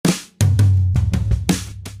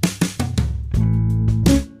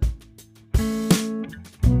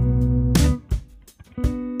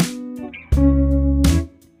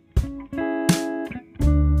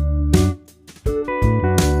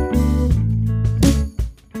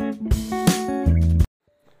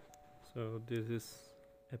This is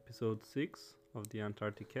episode 6 of the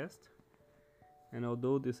Antarcticast. And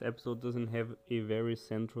although this episode doesn't have a very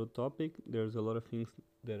central topic, there's a lot of things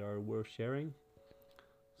that are worth sharing.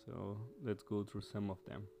 So let's go through some of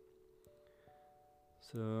them.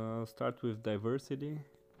 So I'll start with diversity.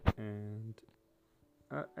 And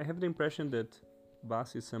I have the impression that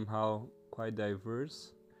BAS is somehow quite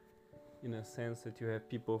diverse, in a sense that you have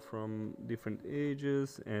people from different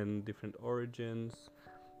ages and different origins.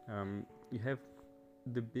 You have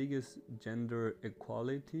the biggest gender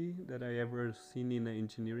equality that I ever seen in an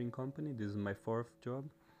engineering company. This is my 4th job.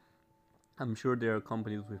 I'm sure there are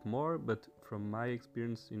companies with more, but from my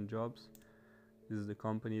experience in jobs, this is the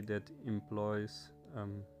company that employs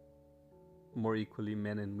more equally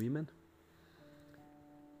men and women.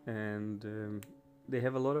 And they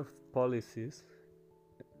have a lot of policies.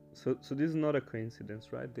 So this is not a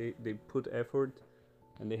coincidence, right? They put effort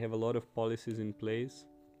and they have a lot of policies in place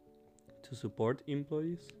to support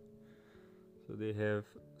employees. So they have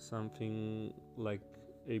something like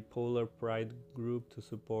a polar pride group to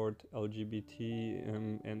support LGBT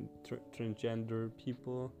and transgender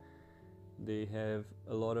people. They have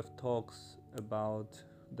a lot of talks about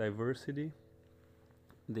diversity.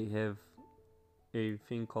 They have a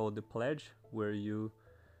thing called the pledge, where you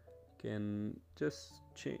can just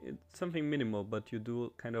change something minimal, but you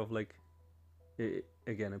do kind of like a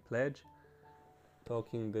pledge,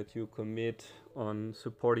 talking that you commit on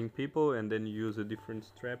supporting people, and then you use a different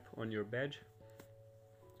strap on your badge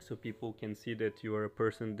so people can see that you are a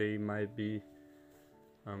person they might be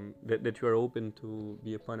that you are open to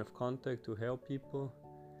be a point of contact to help people.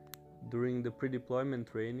 During the pre-deployment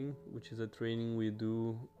training, which is a training we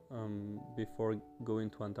do before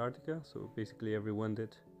going to Antarctica, so basically everyone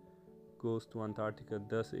that goes to Antarctica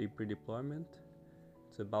does a pre-deployment.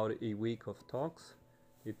 It's about a week of talks.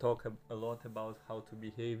 They talk a lot about how to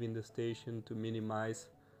behave in the station to minimize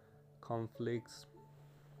conflicts,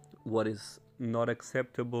 what is not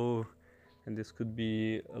acceptable, and this could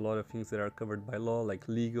be a lot of things that are covered by law, like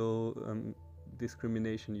legal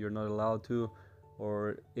discrimination you're not allowed to,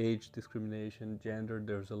 or age discrimination, gender.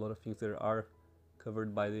 There's a lot of things that are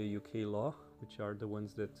covered by the UK law, which are the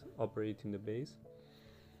ones that operate in the base.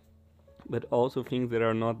 But also things that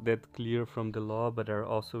are not that clear from the law, but are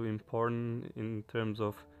also important in terms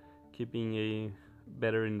of keeping a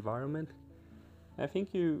better environment. I think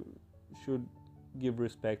you should give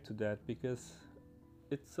respect to that, because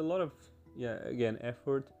it's a lot of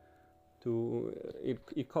effort to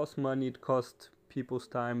it costs money, it costs people's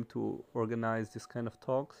time to organize this kind of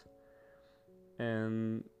talks,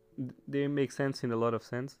 and they make sense in a lot of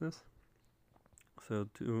senses. So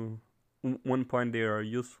to one point, they are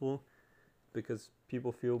useful because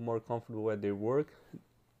people feel more comfortable at their work.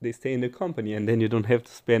 They stay in the company, and then you don't have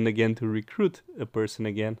to spend again to recruit a person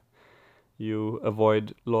again. You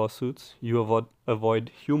avoid lawsuits. You avoid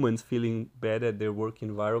humans feeling bad at their work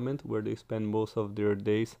environment, where they spend most of their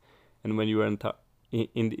days, and when you are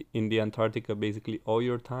in the Antarctica, basically all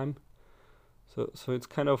your time. So it's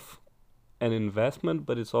kind of an investment,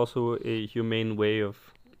 but it's also a humane way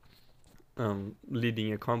of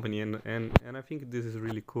leading a company, and I think this is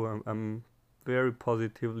really cool. I'm very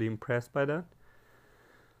positively impressed by that.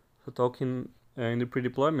 So talking in the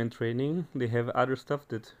pre-deployment training, they have other stuff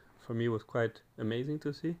that for me was quite amazing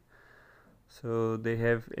to see. So they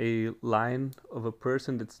have a line of a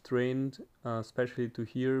person that's trained especially to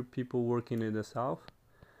hear people working in the south.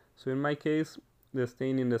 So in my case, the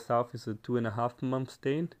staying in the south is a 2.5 month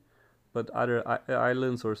stay, but other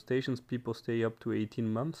islands or stations, people stay up to 18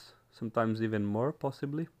 months, sometimes even more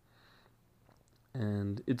possibly.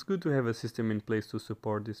 And it's good to have a system in place to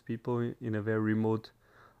support these people in a very remote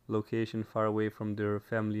location, far away from their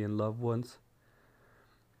family and loved ones.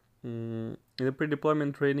 In the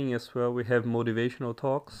pre-deployment training as well, we have motivational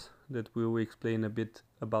talks that will explain a bit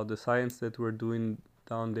about the science that we're doing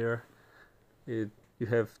down there. You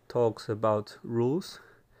have talks about rules.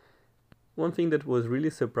 One thing that was really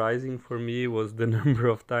surprising for me was the number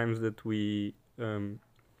of times that we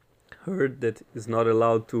heard that it's not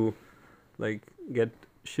allowed to get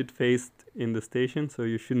shit-faced in the station, so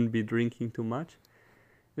you shouldn't be drinking too much.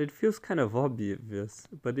 It feels kind of obvious,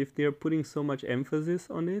 but if they're putting so much emphasis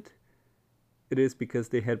on it, it is because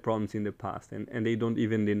they had problems in the past, and they don't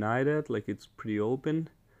even deny that. Like, it's pretty open.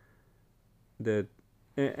 That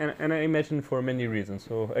and I imagine for many reasons.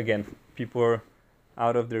 So again, people are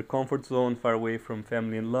out of their comfort zone, far away from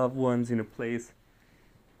family and loved ones, in a place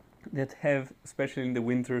that have, especially in the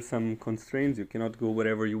winter, some constraints. You cannot go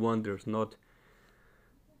wherever you want. There's not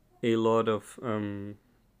a lot of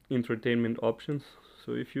entertainment options.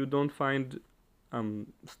 So if you don't find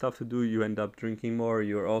stuff to do, you end up drinking more.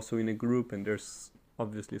 You're also in a group, and there's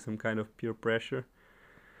obviously some kind of peer pressure.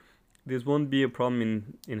 This won't be a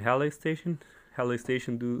problem in Halle Station. Halle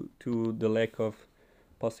Station, due to the lack of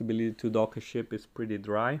possibility to dock a ship, is pretty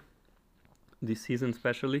dry this season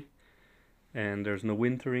especially, and there's no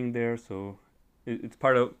wintering there, so it's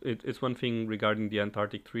part of it. It's one thing regarding the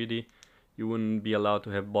Antarctic Treaty. You wouldn't be allowed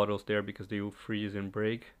to have bottles there because they will freeze and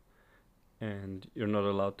break, and you're not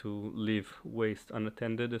allowed to leave waste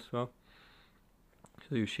unattended as well,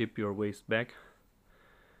 so you ship your waste back.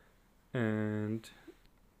 And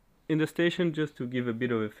in the station, just to give a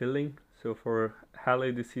bit of a feeling, so for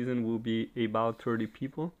Halle this season will be about 30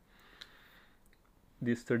 people.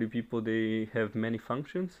 These 30 people, they have many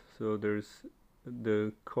functions. So there's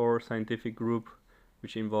the core scientific group,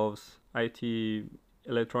 which involves IT,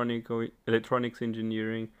 electronics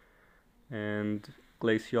engineering, and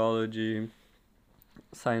glaciology,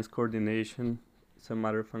 science coordination, some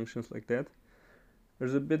other functions like that.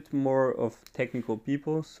 There's a bit more of technical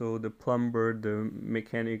people, so the plumber, the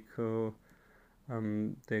mechanical,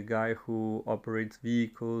 the guy who operates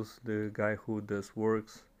vehicles, the guy who does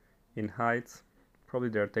works in heights. Probably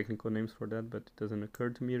there are technical names for that, but it doesn't occur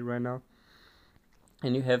to me right now.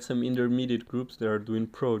 And you have some intermediate groups that are doing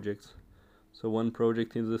projects. So one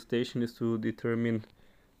project in the station is to determine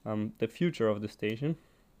the future of the station.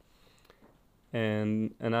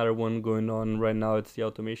 And another one going on right now, it's the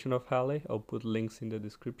automation of Halle. I'll put links in the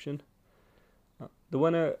description. The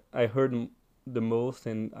one I heard the most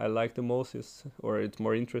and I like the most is, or it's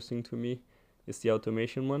more interesting to me, is the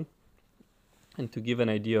automation one. And to give an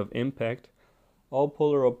idea of impact, all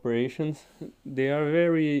polar operations, they are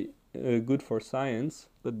very good for science,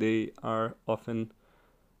 but they are often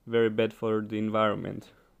very bad for the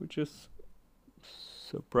environment, which is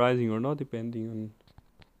surprising or not, depending on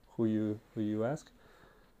who you ask.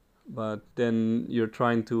 But then you're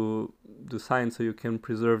trying to do science so you can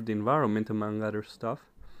preserve the environment, among other stuff,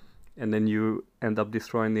 and then you end up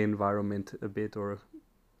destroying the environment a bit or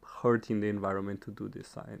hurting the environment to do this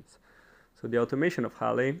science. So the automation of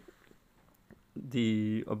Halle,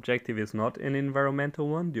 the objective is not an environmental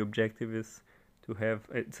one. The objective is to have,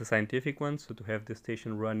 it's a scientific one, so to have the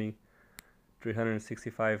station running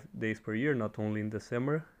 365 days per year, not only in the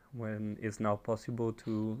summer, when it's now possible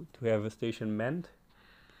to have a station manned,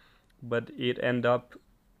 but it end up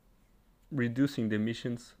reducing the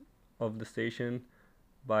emissions of the station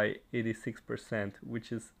by 86%,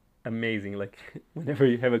 which is amazing. Like whenever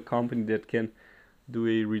you have a company that can do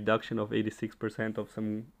a reduction of 86% of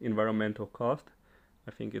some environmental cost,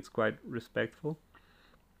 I think it's quite respectful.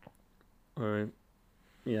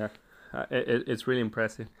 It's really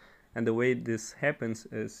impressive. And the way this happens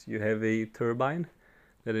is you have a turbine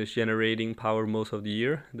that is generating power most of the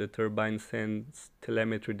year. The turbine sends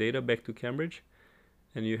telemetry data back to Cambridge,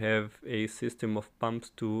 and you have a system of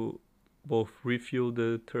pumps to both refuel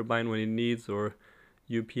the turbine when it needs, or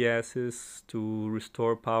UPSs to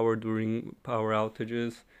restore power during power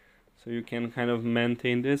outages. So you can kind of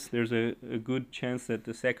maintain this. There's a good chance that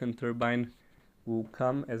the second turbine will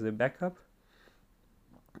come as a backup.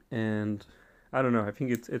 And I don't know, I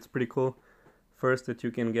think it's pretty cool. First, that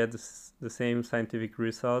you can get the same scientific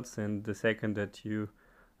results, and the second, that you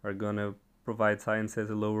are gonna provide science as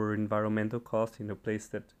a lower environmental cost in a place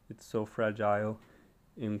that it's so fragile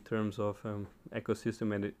in terms of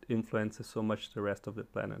ecosystem, and it influences so much the rest of the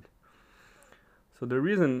planet. So the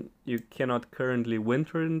reason you cannot currently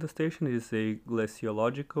winter in the station is a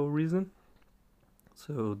glaciological reason.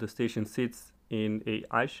 So the station sits in a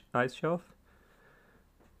ice shelf,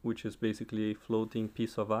 which is basically a floating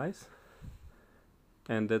piece of ice.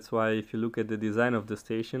 And that's why if you look at the design of the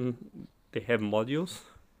station, they have modules.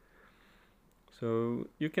 So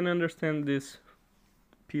you can understand this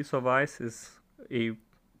piece of ice is a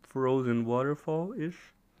frozen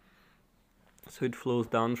waterfall-ish. So it flows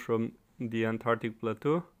down from the Antarctic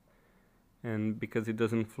plateau, and because it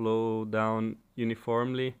doesn't flow down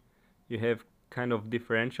uniformly, you have kind of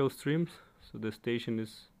differential streams. So the station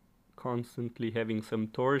is constantly having some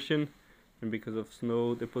torsion, and because of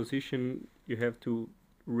snow deposition, you have to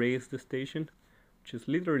raise the station, which is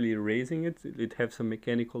literally raising it. It has some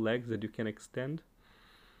mechanical legs that you can extend,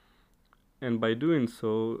 and by doing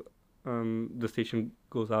so, the station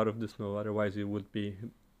goes out of the snow. Otherwise, it would be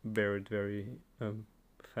buried very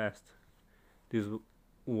fast. This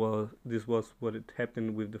was what it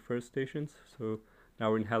happened with the first stations. So now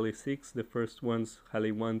we're in Halle 6. The first ones,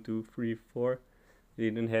 Halle 1, 2, 3, 4, they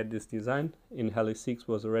didn't have this design. In Halle 6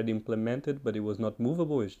 was already implemented, but it was not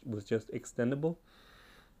movable. It was just extendable.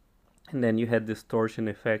 And then you had this torsion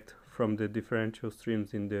effect from the differential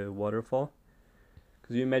streams in the waterfall,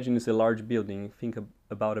 because you imagine it's a large building. Think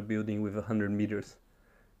about a building with 100 meters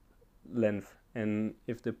length, and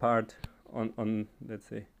if the part on let's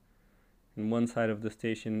say on one side of the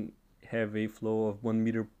station have a flow of 1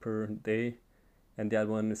 meter per day, and the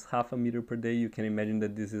other one is half a meter per day, you can imagine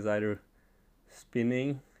that this is either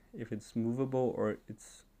spinning if it's movable, or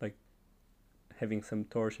it's like having some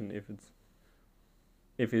torsion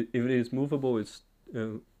if it is movable. It's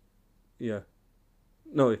yeah,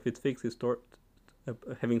 no, if it's fixed, it's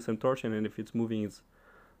having some torsion, and if it's moving, it's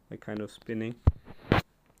like kind of spinning.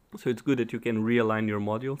 So it's good that you can realign your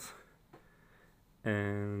modules,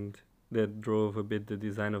 and that drove a bit the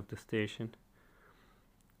design of the station.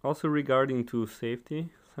 Also, regarding to safety,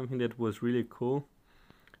 something that was really cool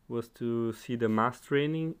was to see the mass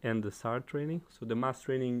training and the SAR training. So the mass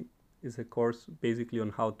training is a course basically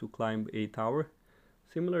on how to climb a tower,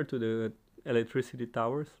 similar to the electricity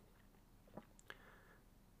towers,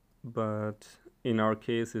 but in our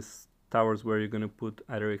case it's towers where you're going to put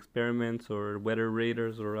either experiments or weather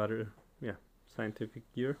radars or other scientific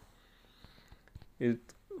gear.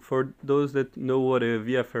 For those that know what a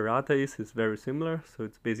via ferrata is, it's very similar. So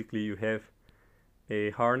it's basically you have a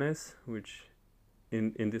harness, which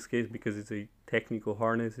in this case, because it's a technical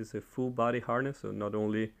harness, is a full body harness, so not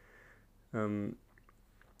only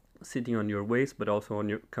sitting on your waist, but also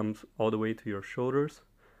comes all the way to your shoulders.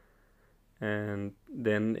 And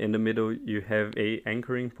then in the middle you have a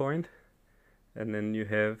anchoring point, and then you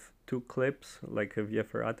have two clips, like a via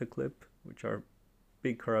ferrata clip, which are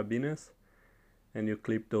big carabiners, and you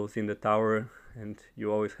clip those in the tower, and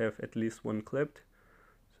you always have at least one clipped.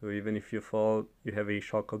 So even if you fall, you have a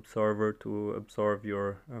shock absorber to absorb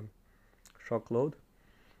your shock load.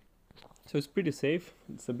 So it's pretty safe.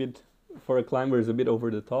 It's a bit, for a climber, it's a bit over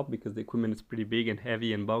the top because the equipment is pretty big and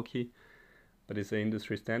heavy and bulky, but it's an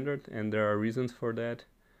industry standard, and there are reasons for that.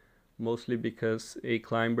 Mostly because a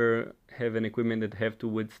climber have an equipment that have to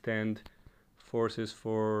withstand forces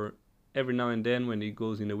for every now and then when it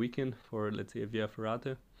goes in a weekend for, let's say, a via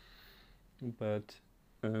ferrata. But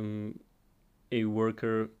a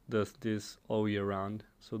worker does this all year round.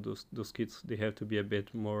 So those kits, they have to be a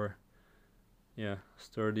bit more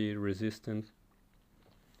sturdy, resistant,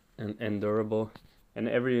 and durable. And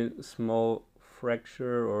every small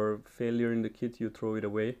fracture or failure in the kit, you throw it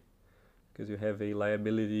away, because you have a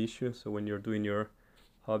liability issue. So when you're doing your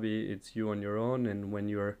hobby, it's you on your own, and when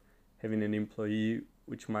you're having an employee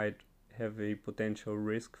which might have a potential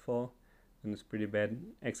risk fall, and it's pretty bad.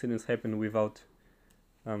 Accidents happen without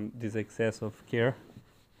this excess of care.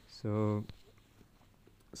 So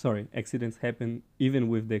accidents happen even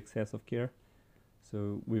with the excess of care.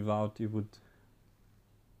 So without, it would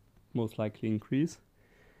most likely increase.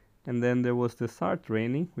 And then there was the SAR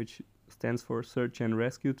training, which stands for Search and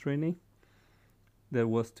Rescue Training. There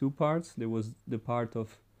was two parts. There was the part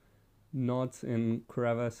of knots and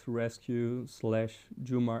crevasse rescue /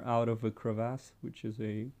 Jumar out of a crevasse, which is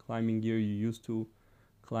a climbing gear you use to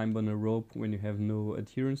climb on a rope when you have no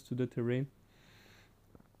adherence to the terrain.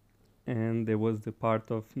 And there was the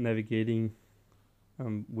part of navigating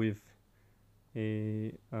with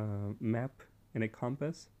a map and a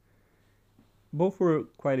compass. Both were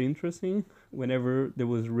quite interesting. Whenever there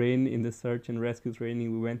was rain in the search and rescue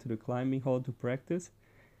training, we went to the climbing hall to practice,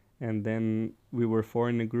 and then we were 4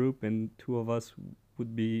 in a group, and 2 of us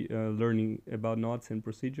would be learning about knots and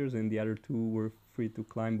procedures, and the other 2 were free to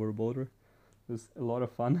climb or boulder. It was a lot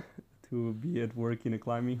of fun to be at work in a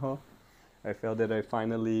climbing hall. I felt that I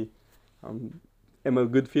finally am a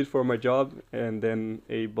good fit for my job, and then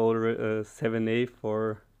a boulder 7A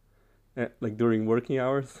for like during working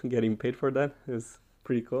hours, getting paid for that is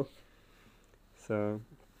pretty cool. So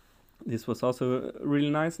this was also really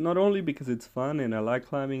nice, not only because it's fun and I like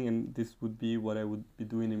climbing and this would be what I would be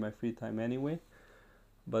doing in my free time anyway,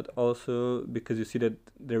 but also because you see that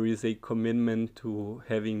there is a commitment to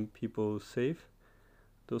having people safe.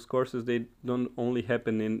 Those courses, they don't only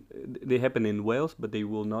happen they happen in Wales, but they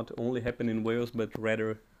will not only happen in Wales, but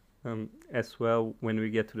rather as well when we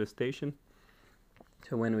get to the station.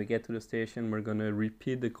 So when we get to the station, we're gonna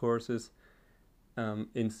repeat the courses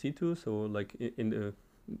in situ, so like in the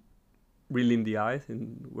really in the ice,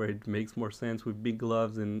 and where it makes more sense with big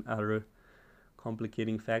gloves and other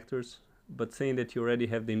complicating factors. But saying that you already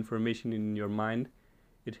have the information in your mind,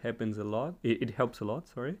 it happens a lot. It helps a lot,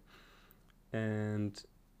 sorry. And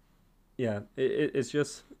yeah, it's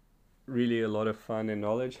just really a lot of fun and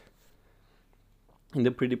knowledge. In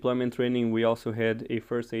the pre-deployment training, we also had a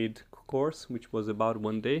first aid course, which was about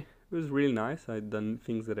 1 day. It was really nice. I'd done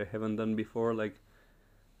things that I haven't done before, like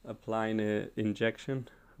applying an injection,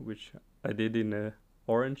 which I did in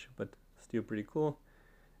orange, but still pretty cool.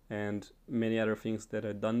 and many other things that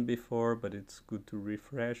I've done before, but it's good to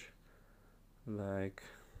refresh, like,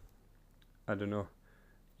 I don't know,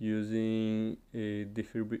 using a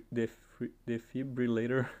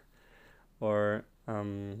defibrillator or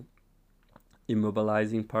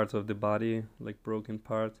immobilizing parts of the body, like broken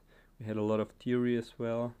parts. We had a lot of theory as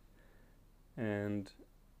well, and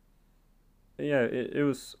yeah, it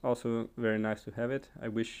was also very nice to have it. I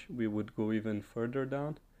wish we would go even further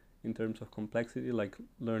down in terms of complexity, like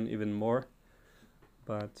learn even more,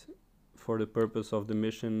 but for the purpose of the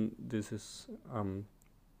mission, this is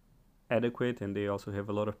adequate, and they also have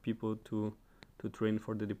a lot of people to train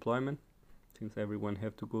for the deployment, since everyone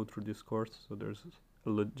have to go through this course, so there's a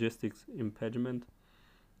logistics impediment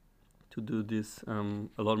to do this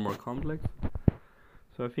a lot more complex.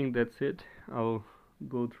 So I think that's it. I'll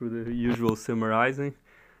go through the usual summarizing.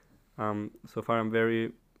 So far I'm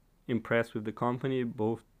very impressed with the company,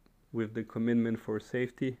 both with the commitment for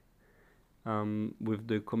safety, with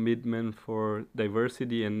the commitment for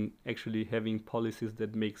diversity, and actually having policies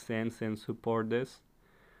that make sense and support this.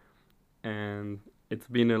 And it's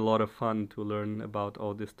been a lot of fun to learn about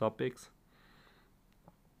all these topics.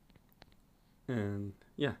 And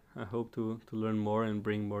yeah, I hope to learn more and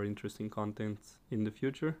bring more interesting contents in the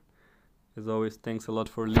future. As always, thanks a lot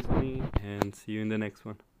for listening, and see you in the next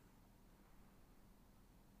one.